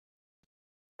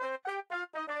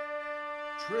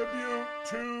Tribute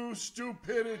to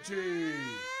Stupidity.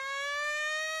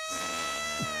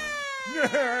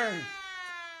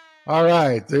 All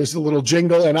right, there's the little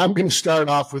jingle, and I'm going to start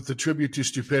off with the tribute to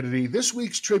stupidity. This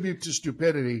week's tribute to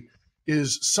stupidity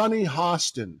is Sunny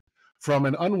Hostin from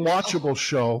an unwatchable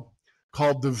show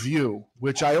called The View,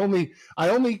 which I only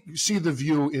see The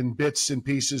View in bits and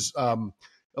pieces,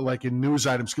 like in news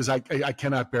items, because I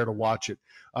cannot bear to watch it.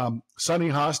 Sunny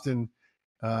Hostin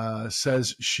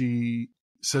says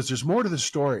there's more to the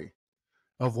story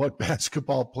of what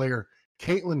basketball player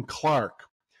Caitlin Clark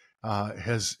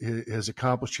has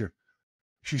accomplished here.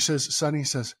 She says, Sunny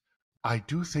says, I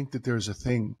do think that there's a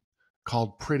thing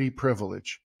called pretty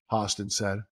privilege, Hostin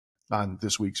said on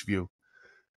this week's View.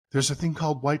 There's a thing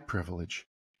called white privilege.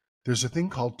 There's a thing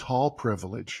called tall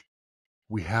privilege.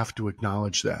 We have to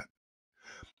acknowledge that.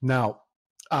 Now,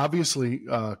 obviously,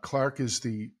 Clark is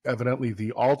evidently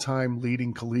the all-time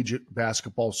leading collegiate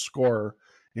basketball scorer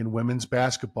in women's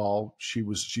basketball.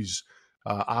 She's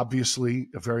obviously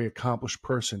a very accomplished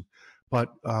person,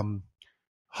 but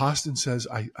Hostin says,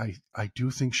 I do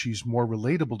think she's more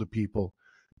relatable to people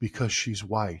because she's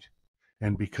white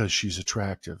and because she's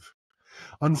attractive.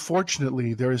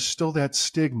 Unfortunately, there is still that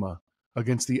stigma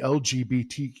against the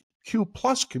LGBTQ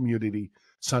plus community,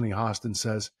 Sunny Hostin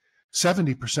says.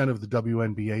 70% of the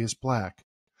WNBA is black.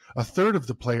 A third of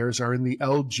the players are in the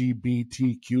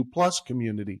LGBTQ plus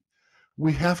community.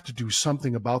 We have to do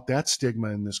something about that stigma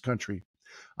in this country.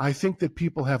 I think that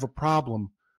people have a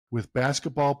problem with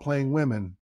basketball playing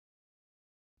women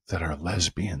that are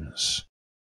lesbians.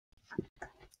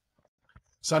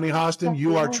 Sunny Hostin,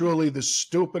 you are truly the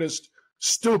stupidest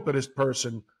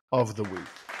person of the week.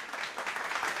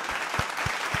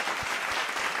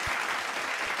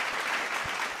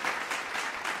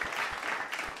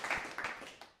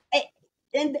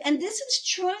 And this is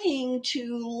trying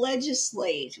to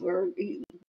legislate, or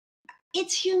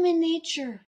it's human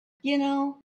nature, you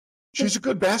know. She's a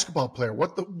good basketball player.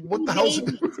 What the hell's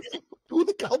who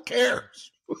the hell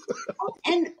cares?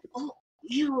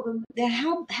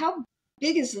 How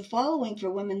big is the following for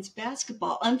women's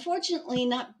basketball? Unfortunately,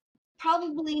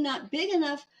 probably not big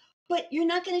enough. But you're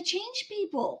not going to change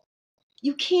people.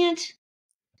 You can't.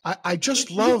 I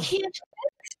just love. You can't.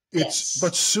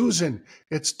 But Susan,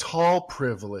 it's tall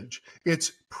privilege.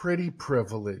 It's pretty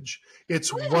privilege.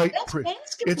 It's white privilege.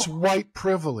 It's white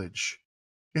privilege.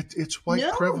 It's white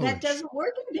privilege. No, that doesn't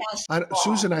work in basketball.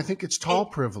 Susan, I think it's tall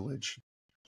privilege.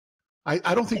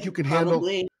 I don't think you can handle.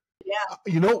 Yeah.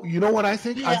 You know what I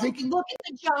think? Yeah, I think look at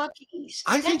the jockeys.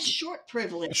 That's short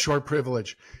privilege. Short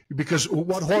privilege. Because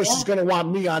what horse is going to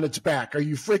want me on its back? Are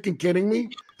you freaking kidding me?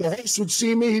 The horse would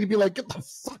see me, he'd be like, "Get the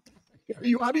fuck! Are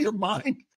you out of your mind?"